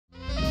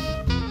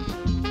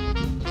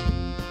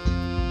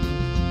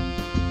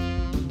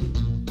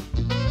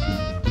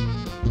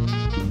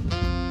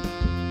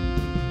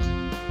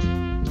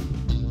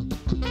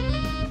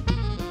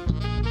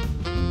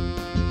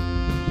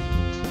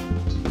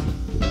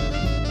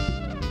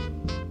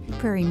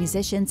Prairie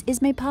musicians is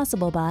made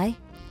possible by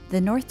the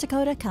North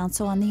Dakota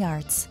Council on the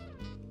Arts,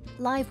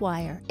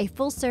 Livewwire, a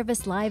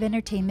full-service live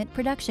entertainment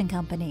production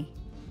company,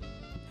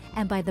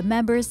 and by the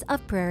members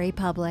of Prairie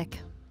Public.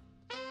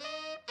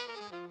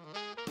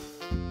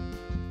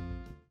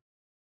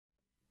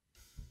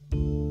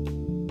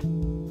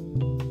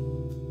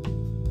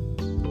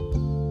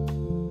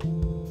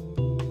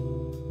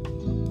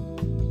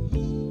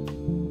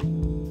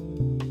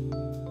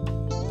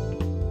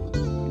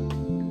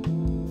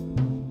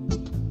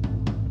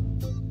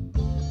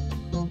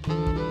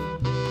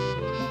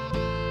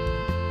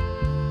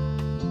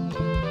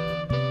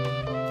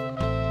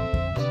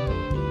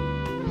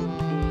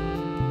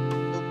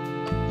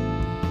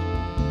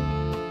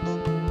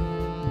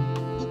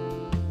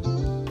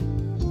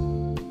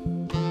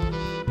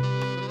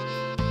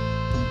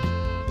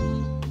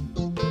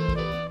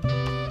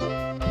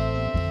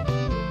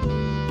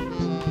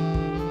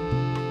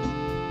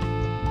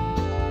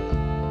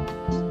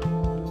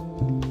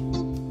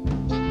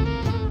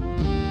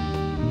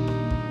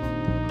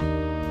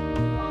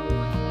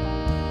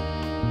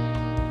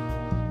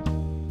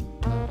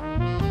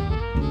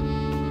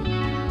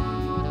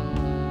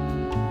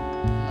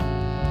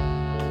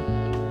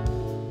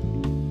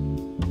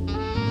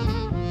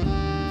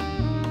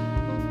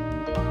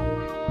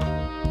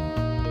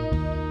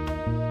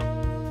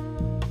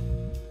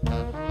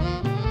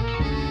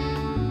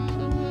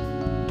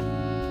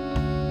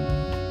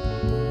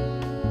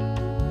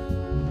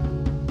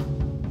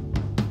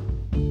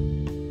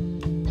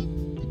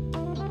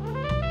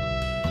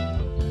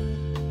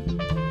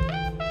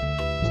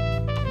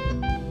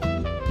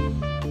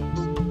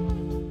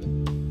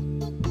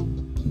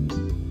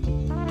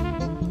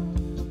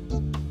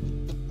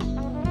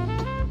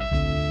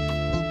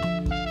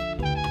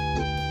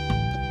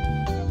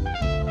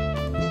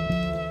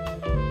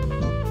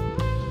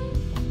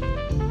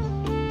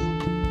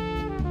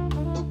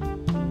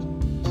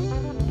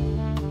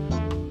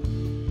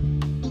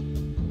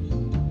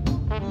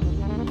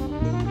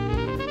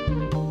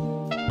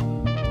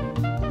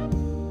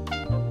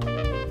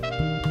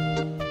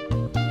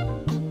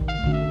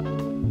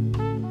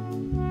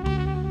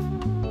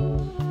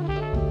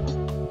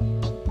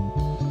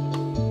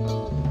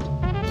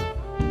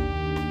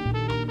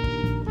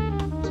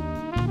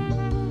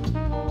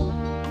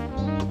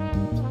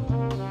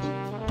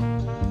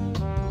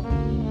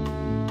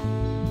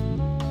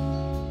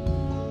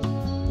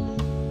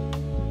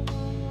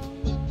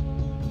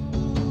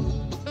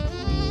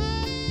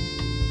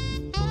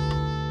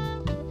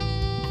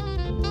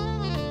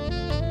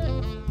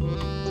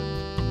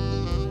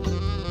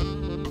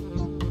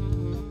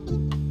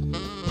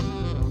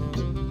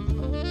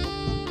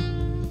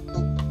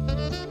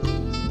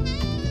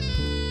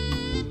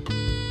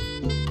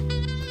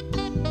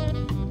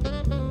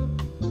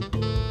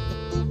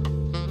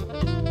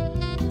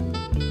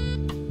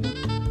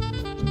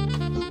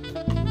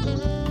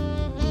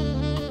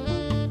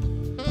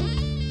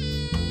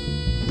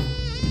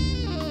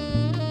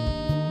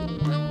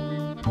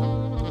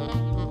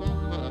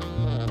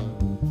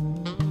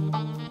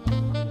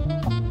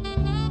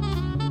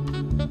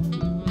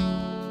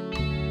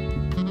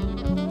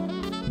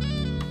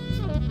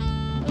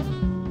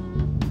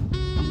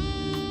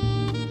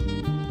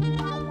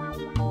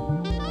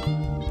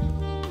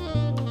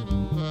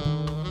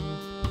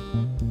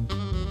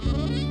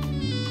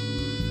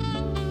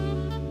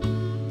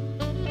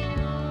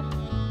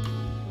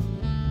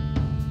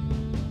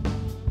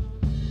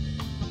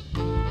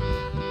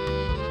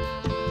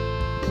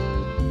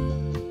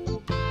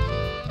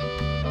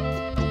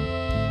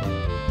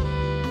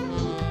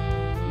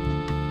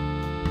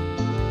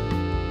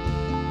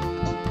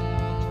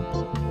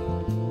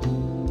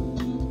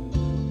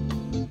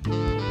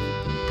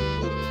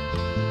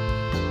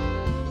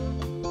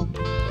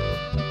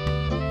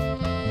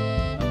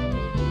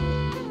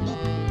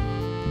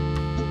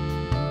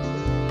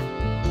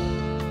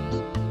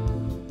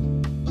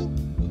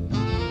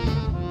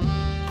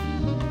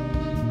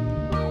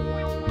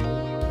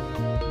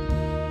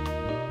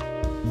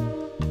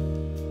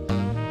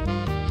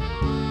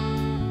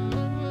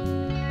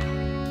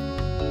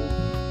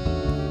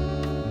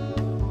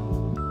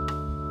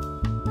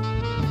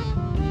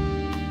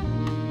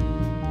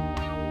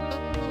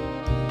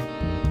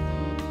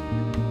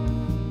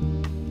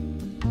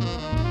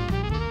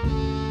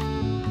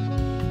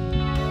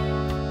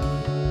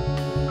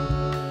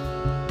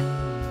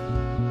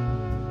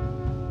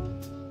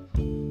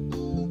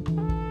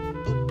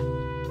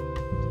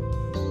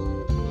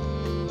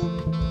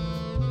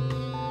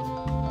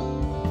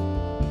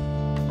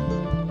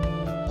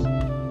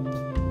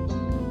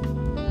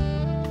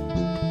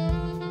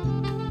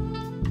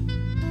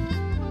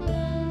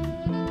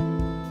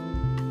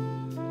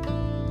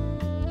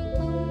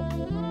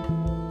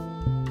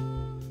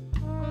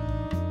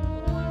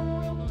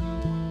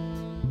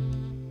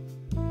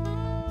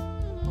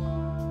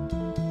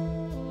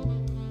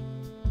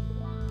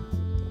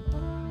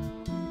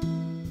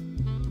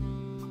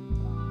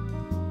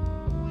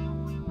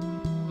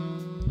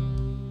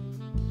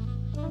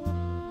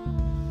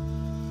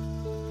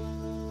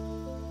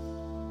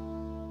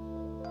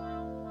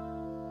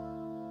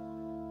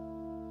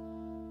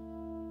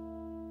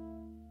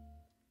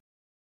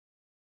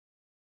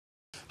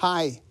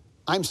 Hi,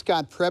 I'm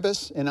Scott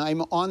Prebys, and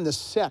I'm on the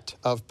set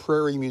of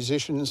Prairie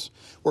Musicians,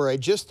 where I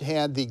just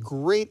had the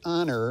great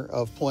honor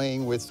of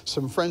playing with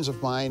some friends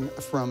of mine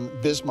from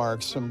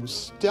Bismarck, some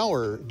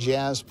stellar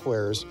jazz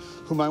players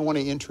whom I want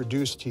to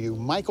introduce to you.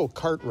 Michael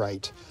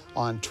Cartwright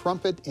on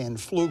trumpet and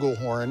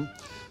flugelhorn,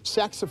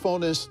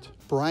 saxophonist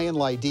Brian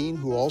Lydeen,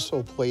 who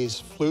also plays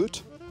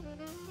flute.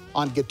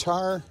 On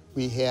guitar,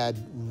 we had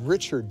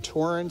Richard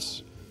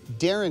Torrance,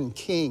 Darren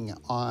King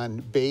on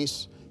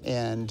bass,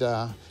 and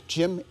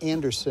Jim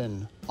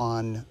Anderson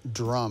on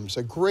drums.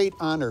 A great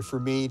honor for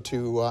me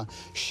to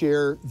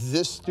share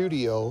this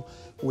studio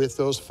with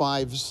those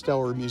 5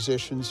 stellar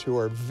musicians who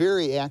are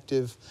very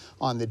active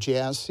on the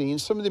jazz scene.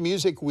 Some of the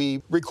music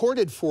we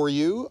recorded for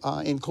you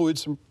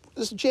includes some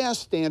jazz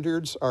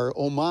standards, our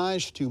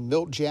homage to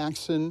Milt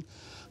Jackson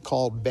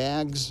called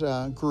Bag's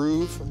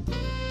Groove,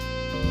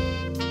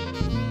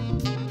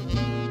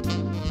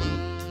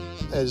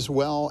 as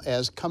well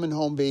as Comin'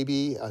 Home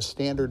Baby, a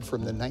standard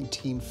from the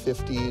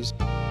 1950s,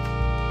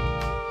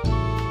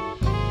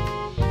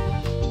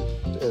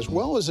 as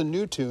well as a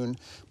new tune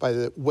by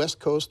the West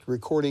Coast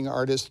recording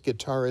artist,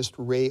 guitarist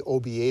Ray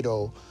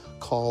Oviedo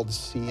called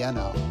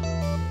Sienna.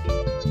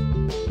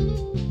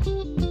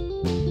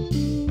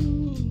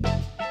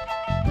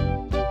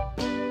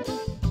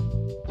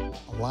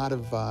 A lot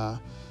of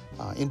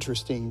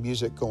interesting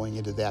music going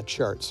into that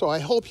chart. So I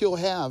hope you'll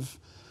have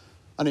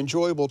an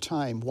enjoyable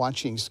time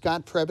watching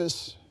Scott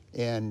Prebys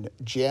and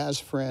Jazz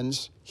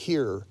Friends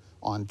here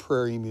on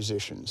Prairie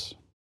Musicians.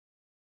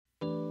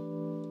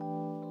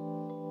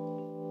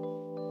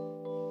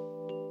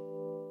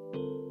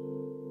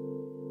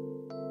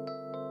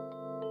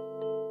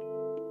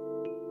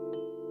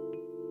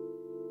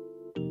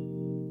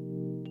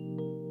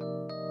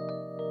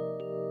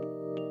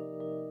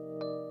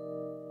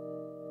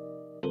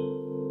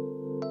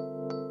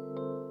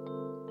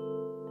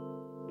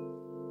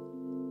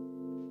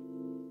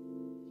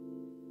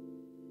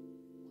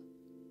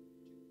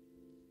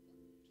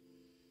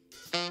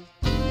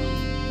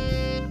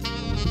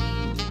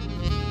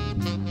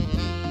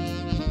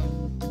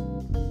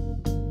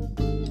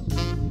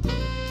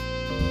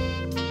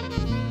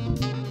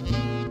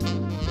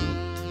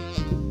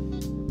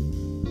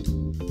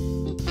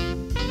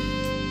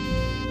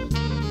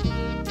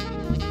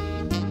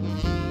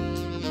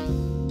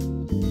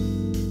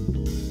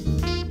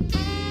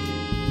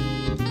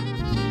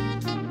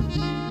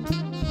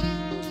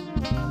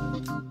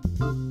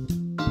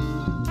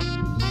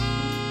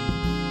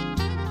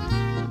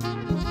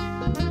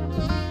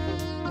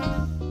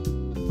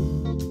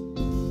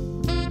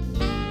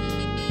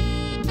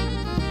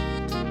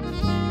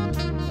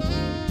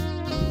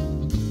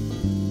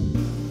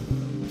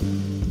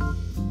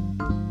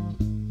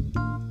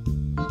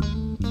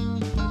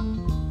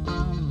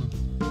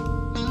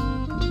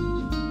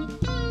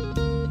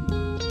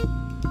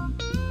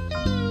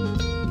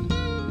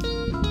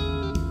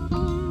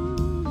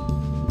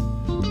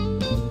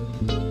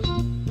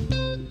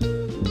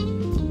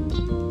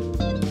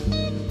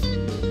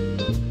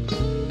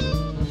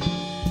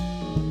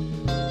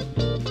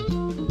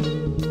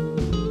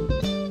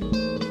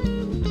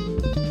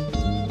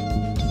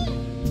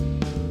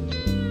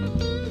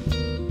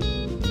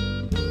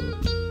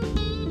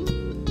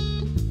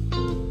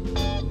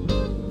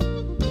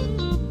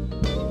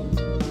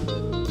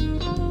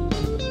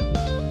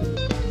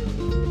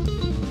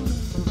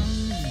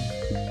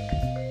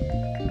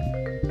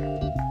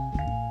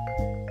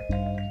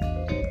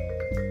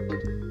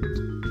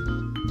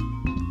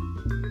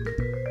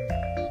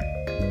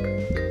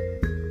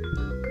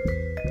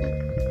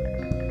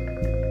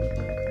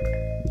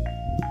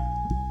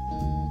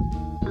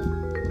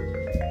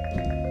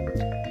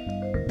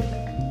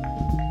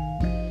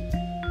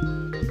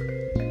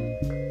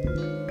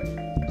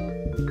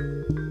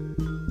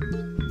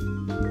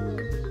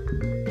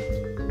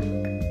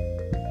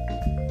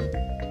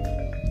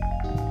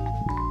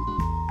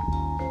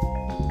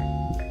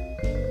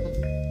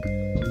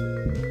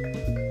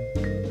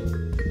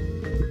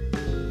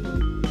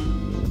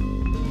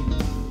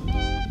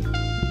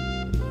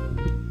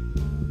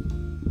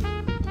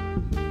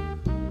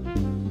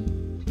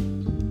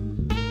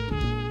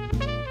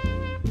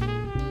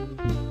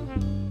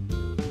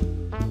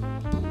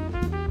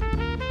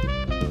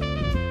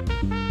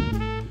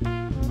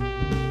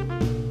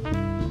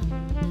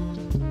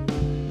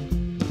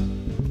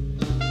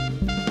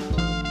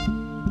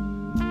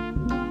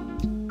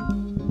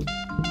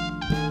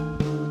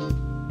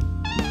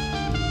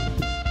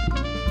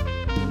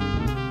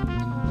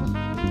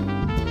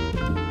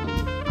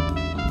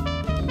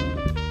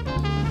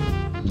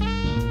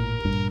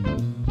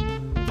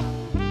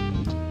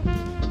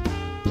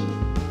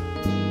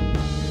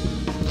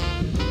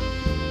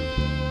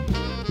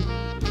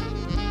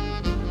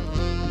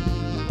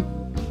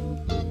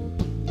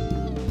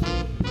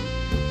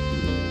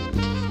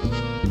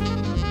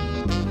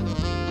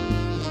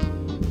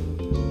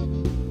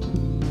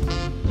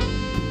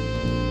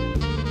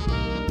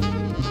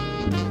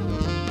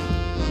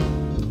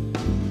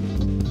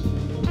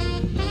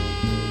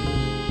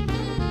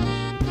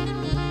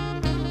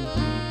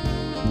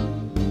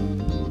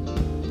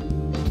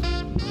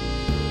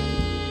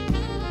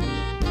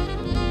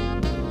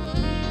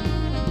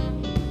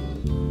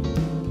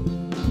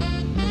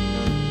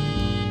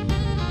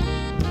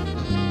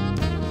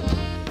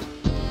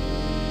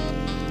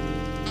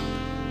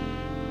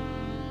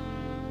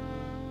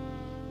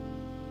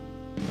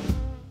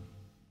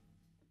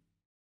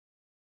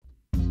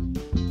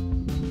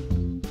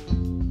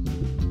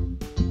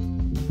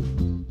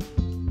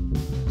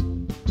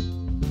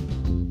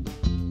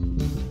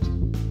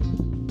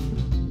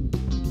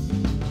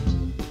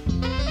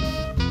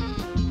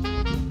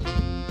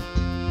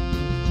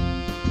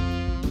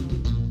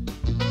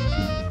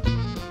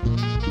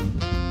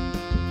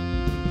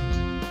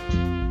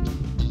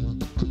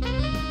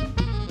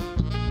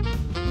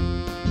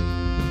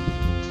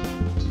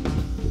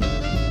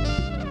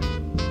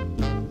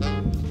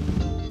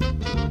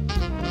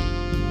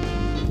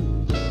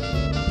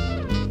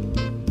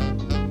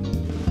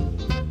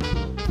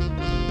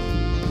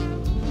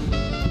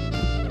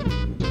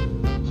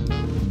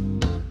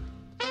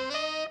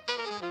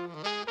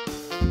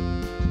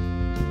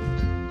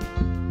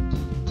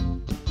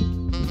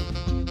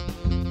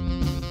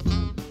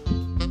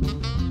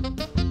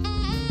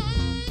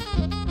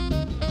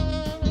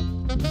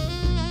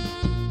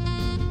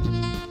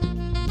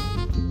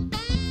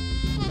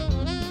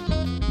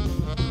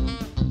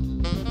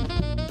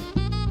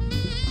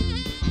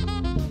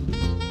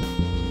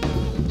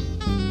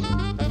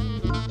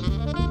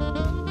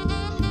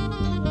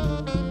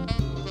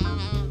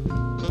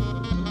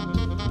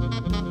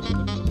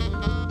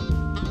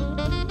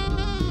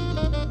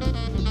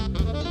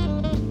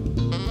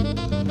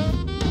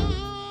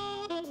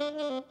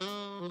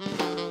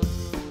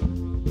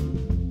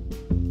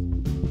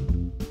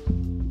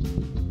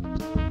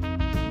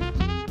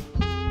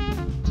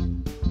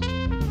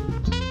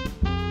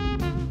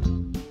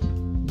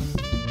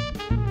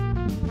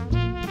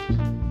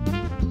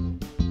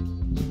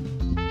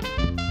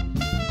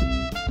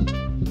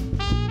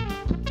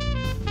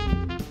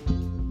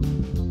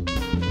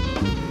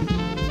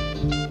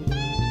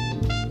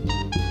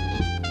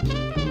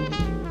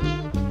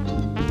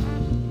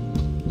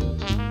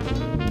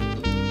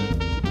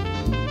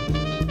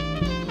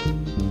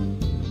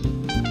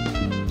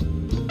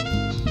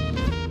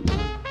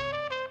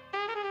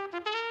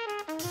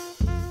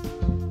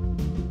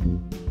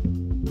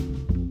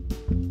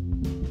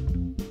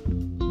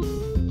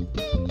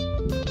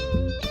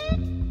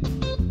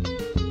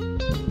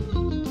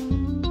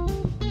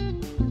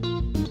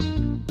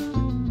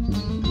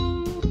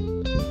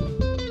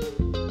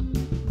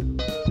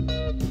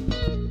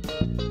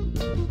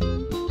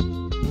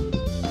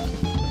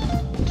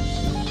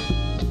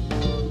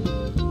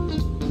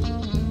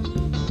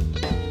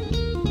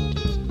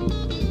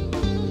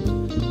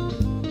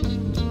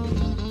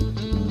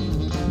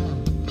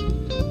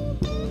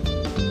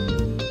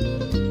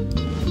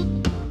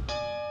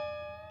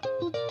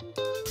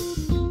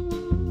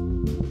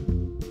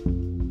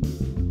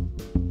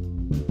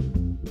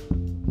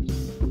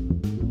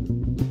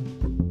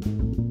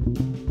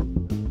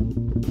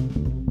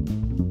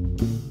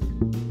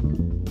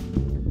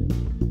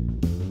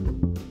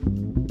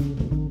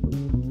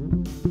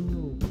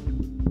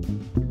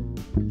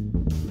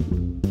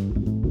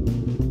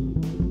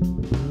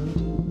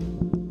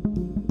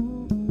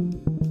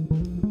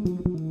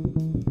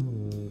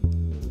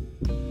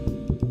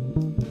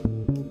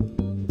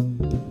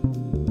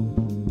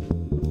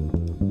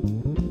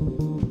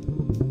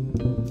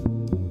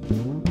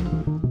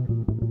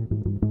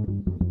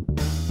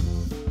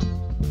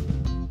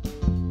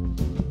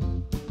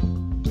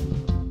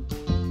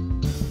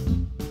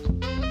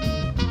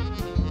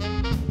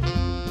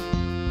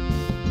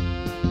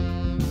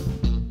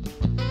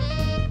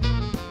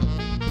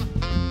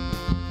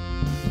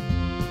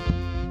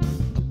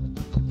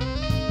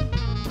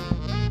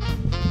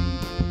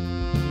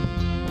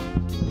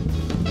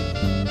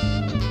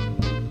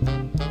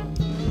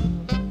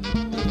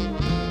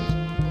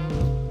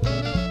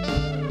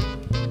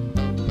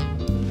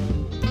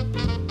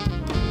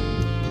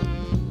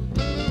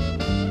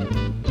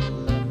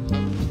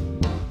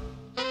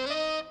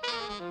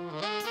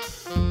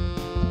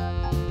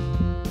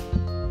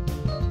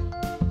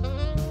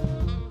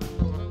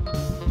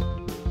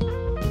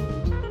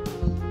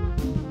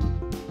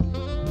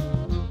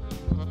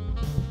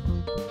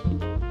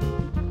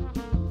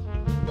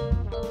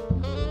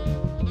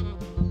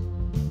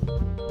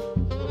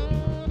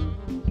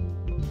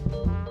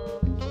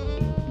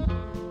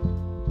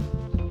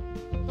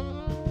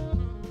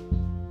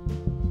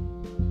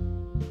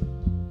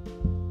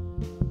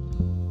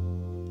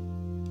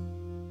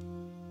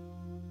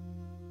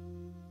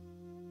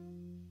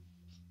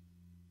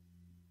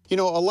 You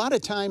know, a lot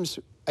of times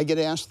I get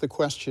asked the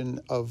question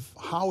of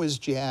how is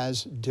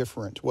jazz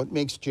different? What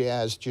makes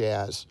jazz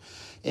jazz?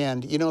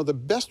 And, you know, the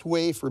best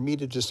way for me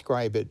to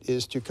describe it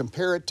is to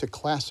compare it to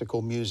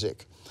classical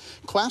music.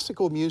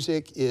 Classical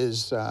music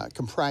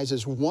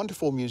comprises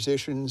wonderful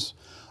musicians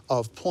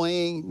of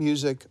playing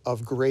music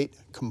of great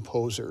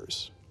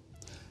composers.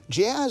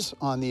 Jazz,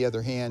 on the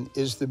other hand,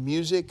 is the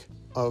music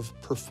of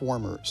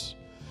performers.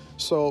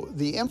 So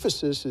the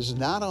emphasis is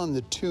not on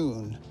the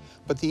tune,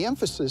 but the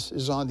emphasis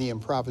is on the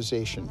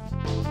improvisation.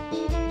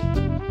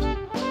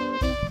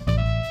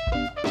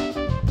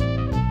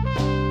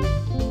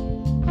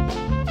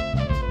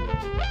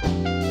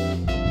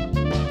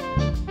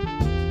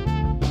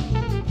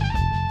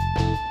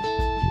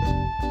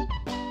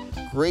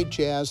 Great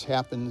jazz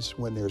happens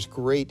when there's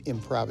great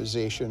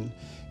improvisation.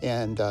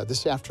 And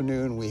this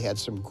afternoon we had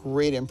some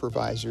great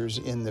improvisers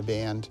in the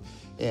band,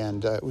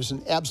 and it was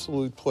an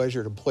absolute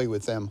pleasure to play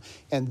with them.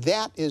 And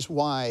that is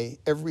why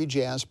every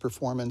jazz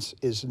performance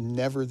is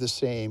never the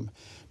same,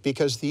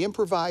 because the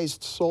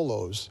improvised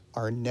solos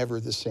are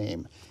never the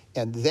same.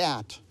 And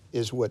that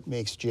is what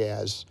makes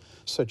jazz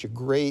such a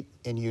great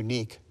and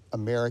unique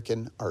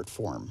American art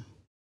form.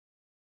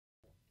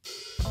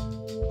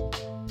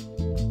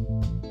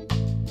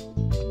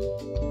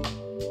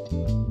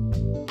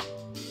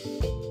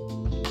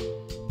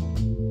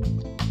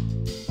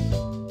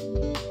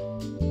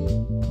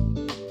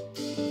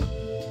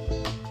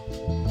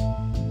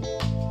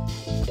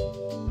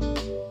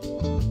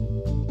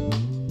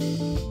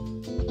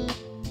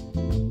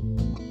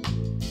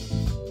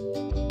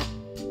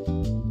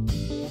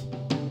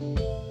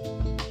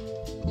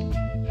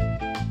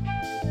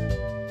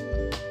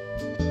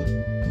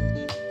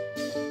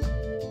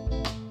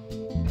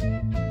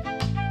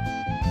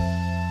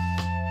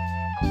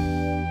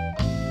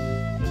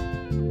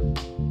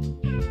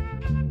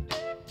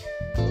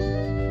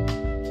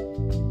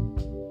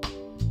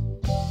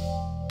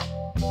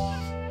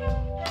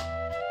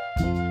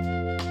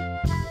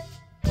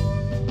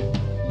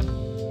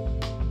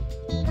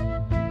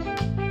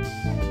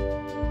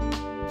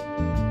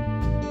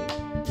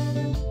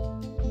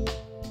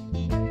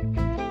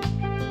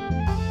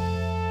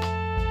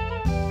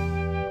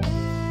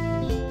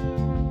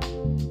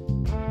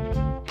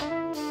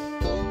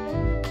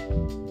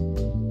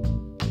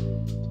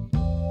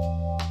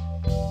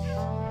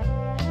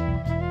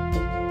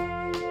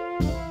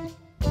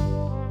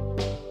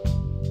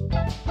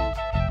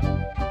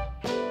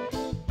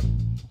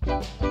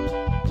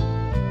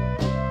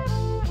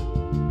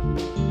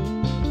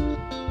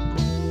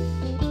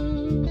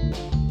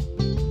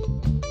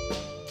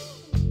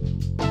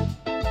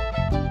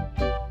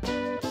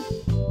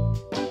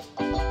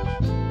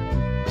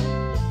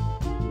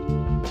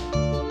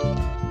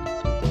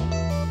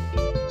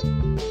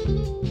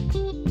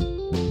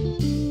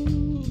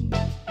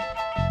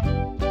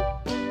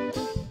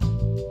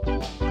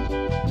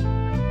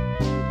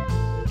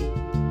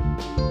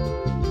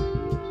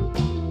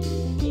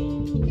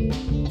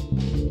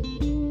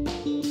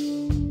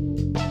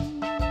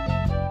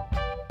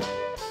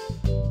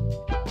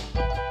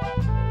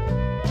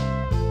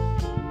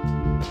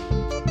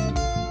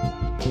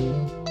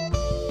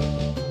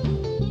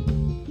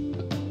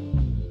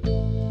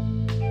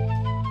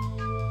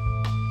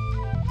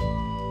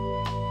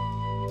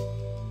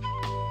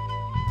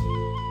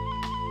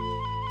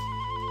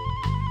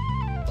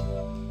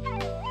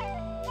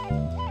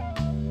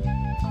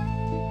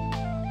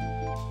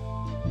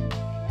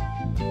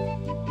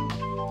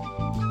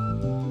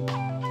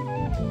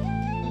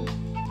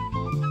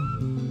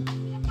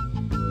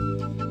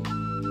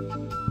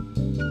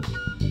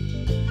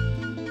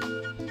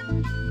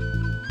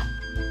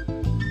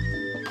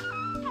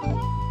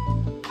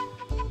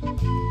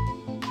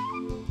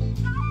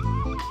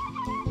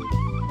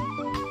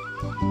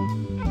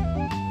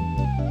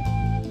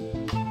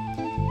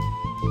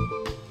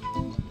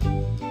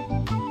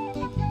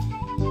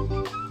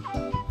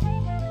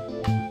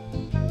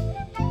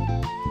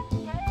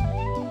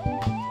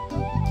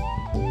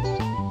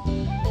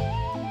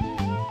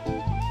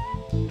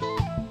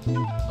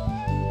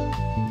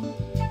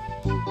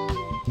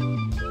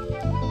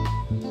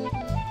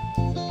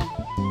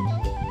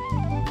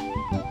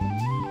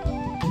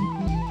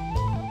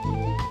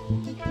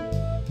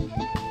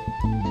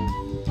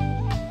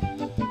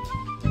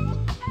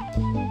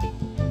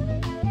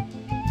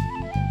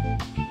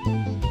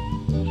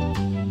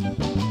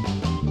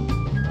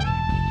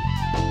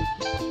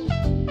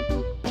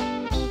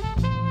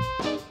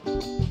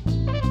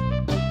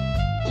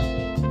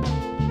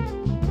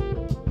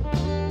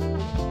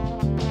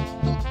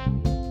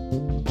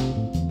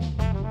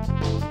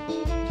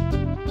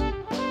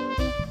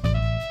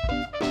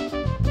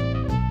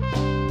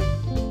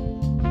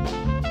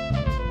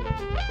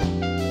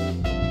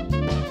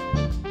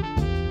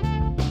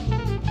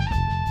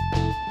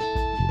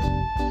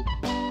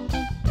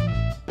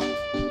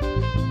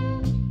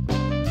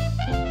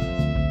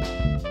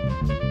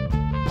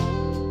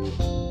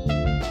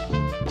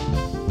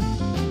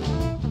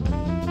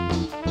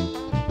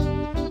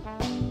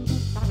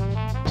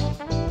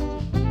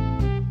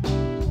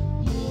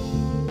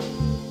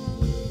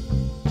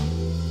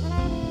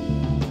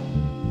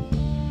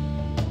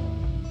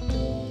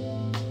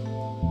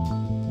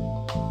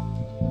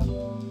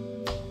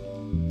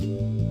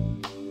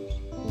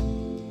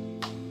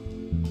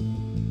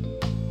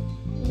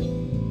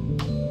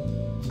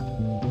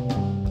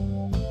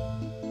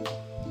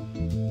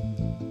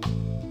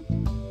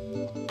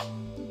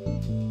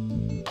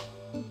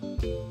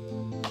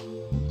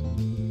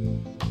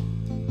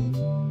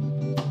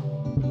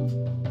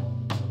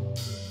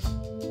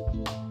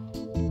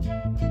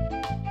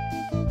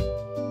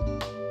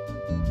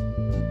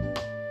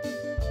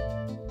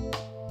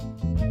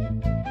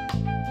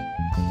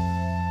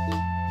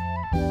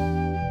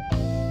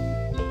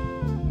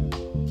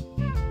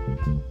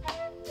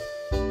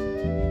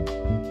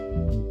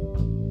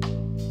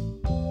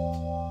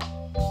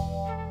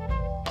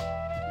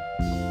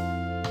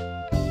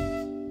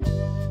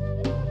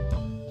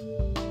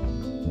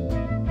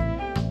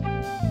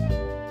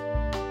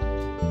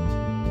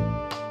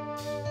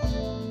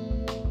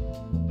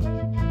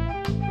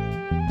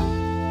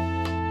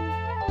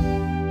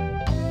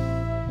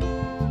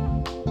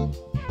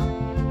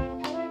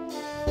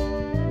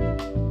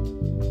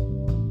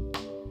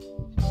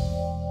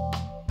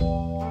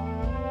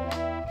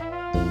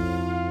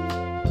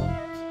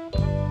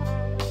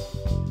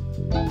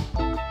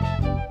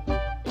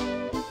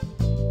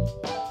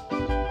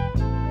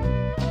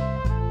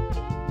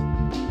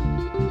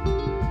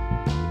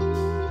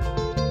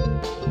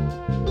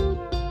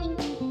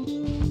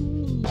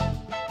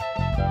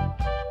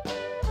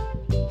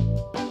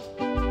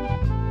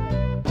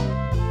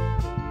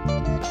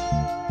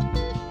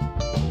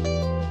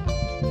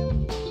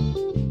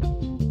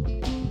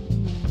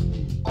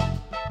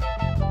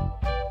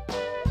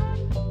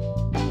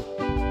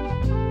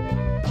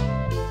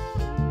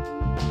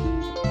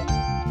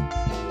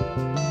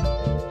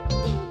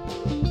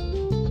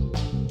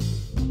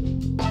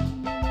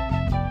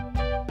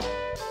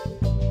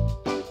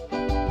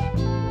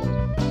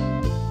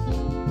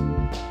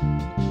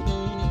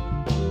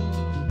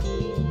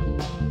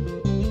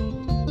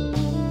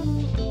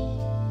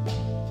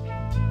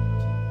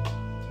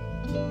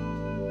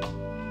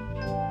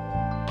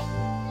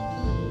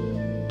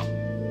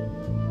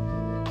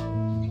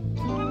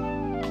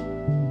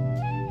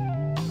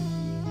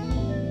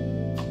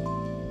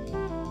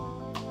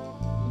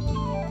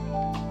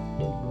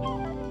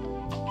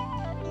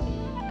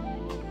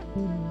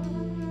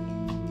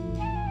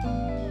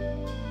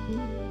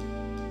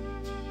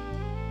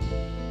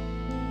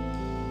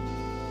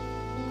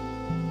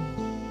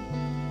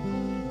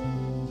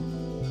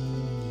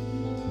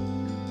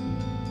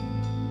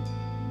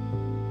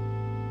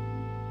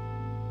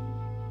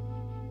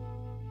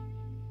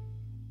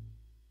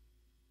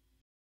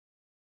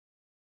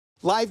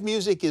 Live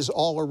music is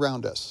all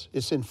around us.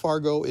 It's in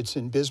Fargo, it's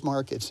in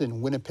Bismarck, it's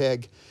in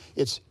Winnipeg,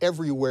 it's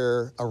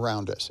everywhere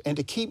around us. And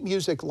to keep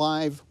music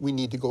live, we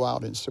need to go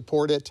out and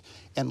support it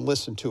and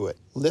listen to it.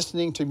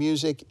 Listening to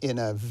music in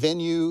a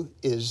venue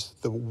is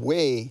the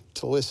way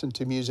to listen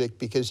to music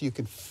because you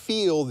can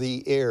feel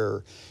the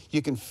air,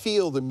 you can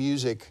feel the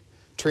music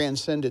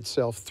transcend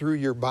itself through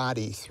your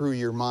body, through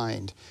your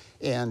mind.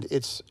 And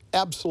it's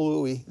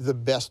absolutely the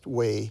best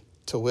way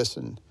to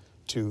listen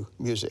to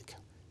music.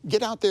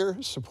 Get out there,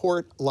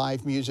 support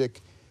live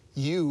music.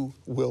 You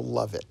will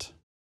love it.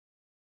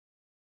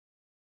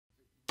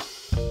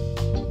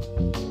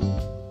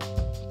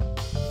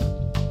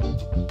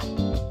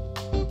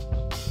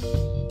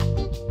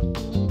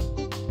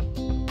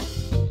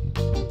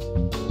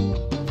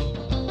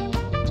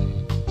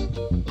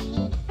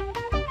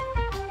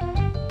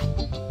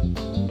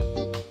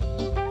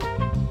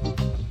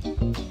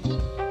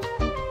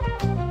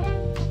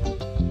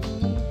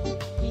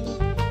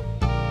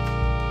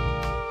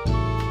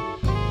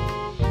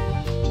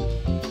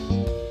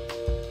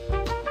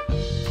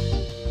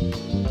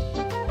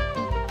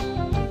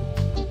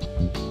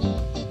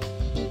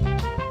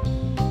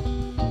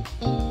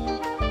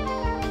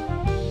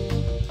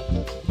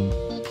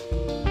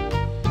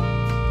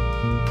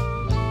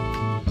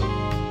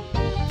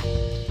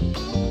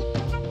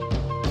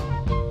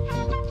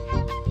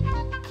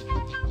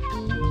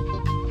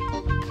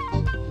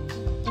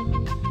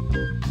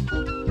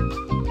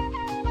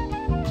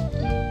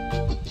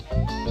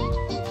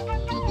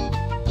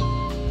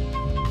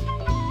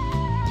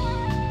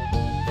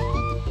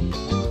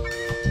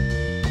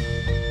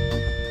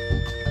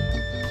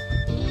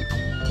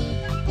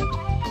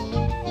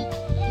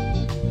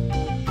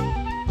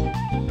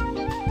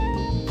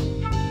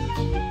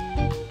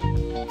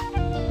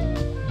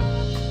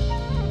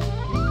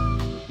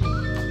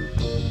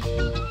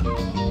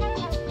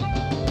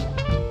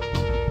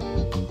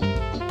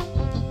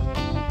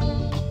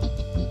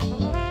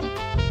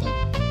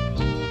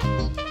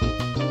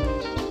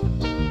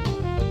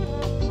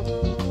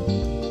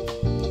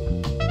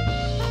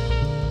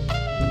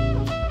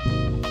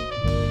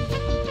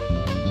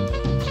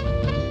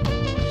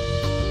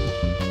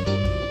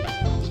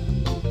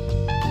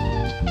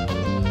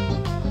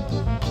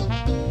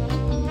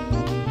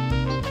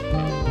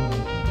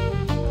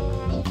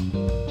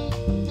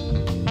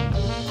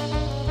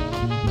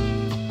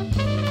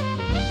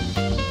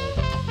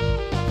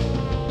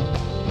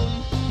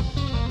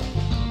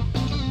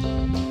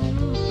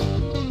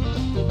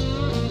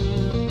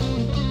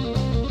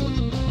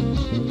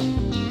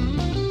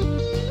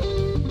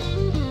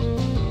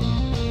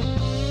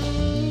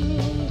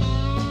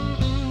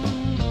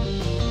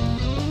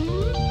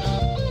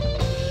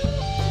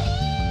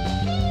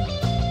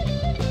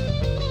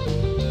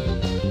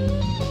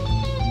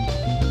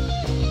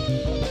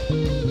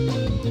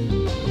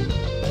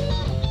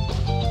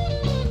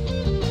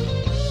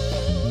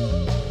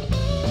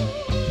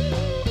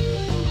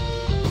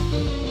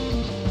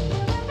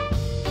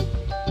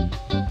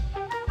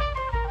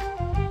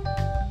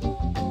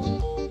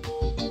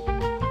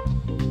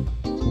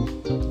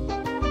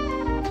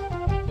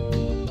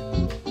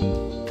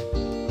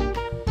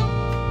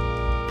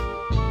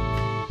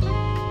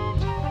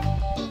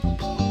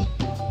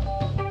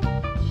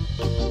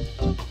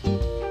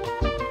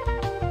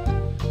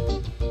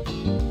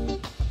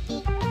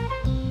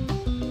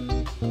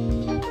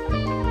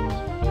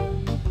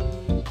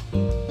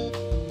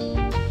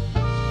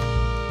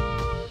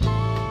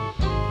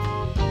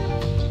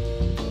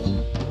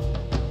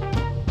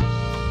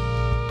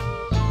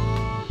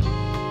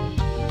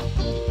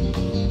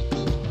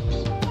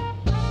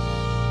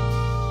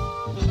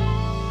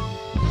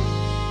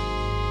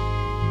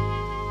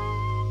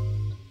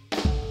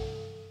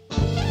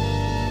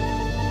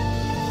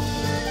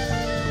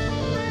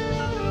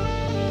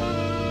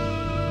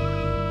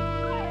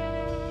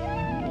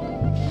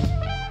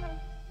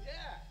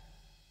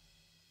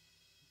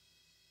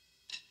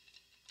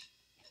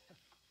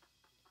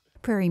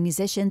 Prairie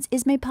Musicians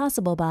is made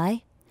possible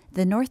by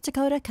the North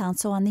Dakota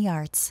Council on the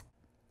Arts,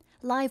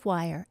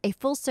 Livewwire, a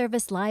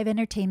full-service live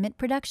entertainment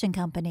production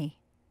company,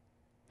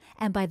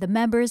 and by the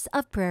members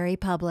of Prairie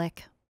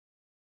Public.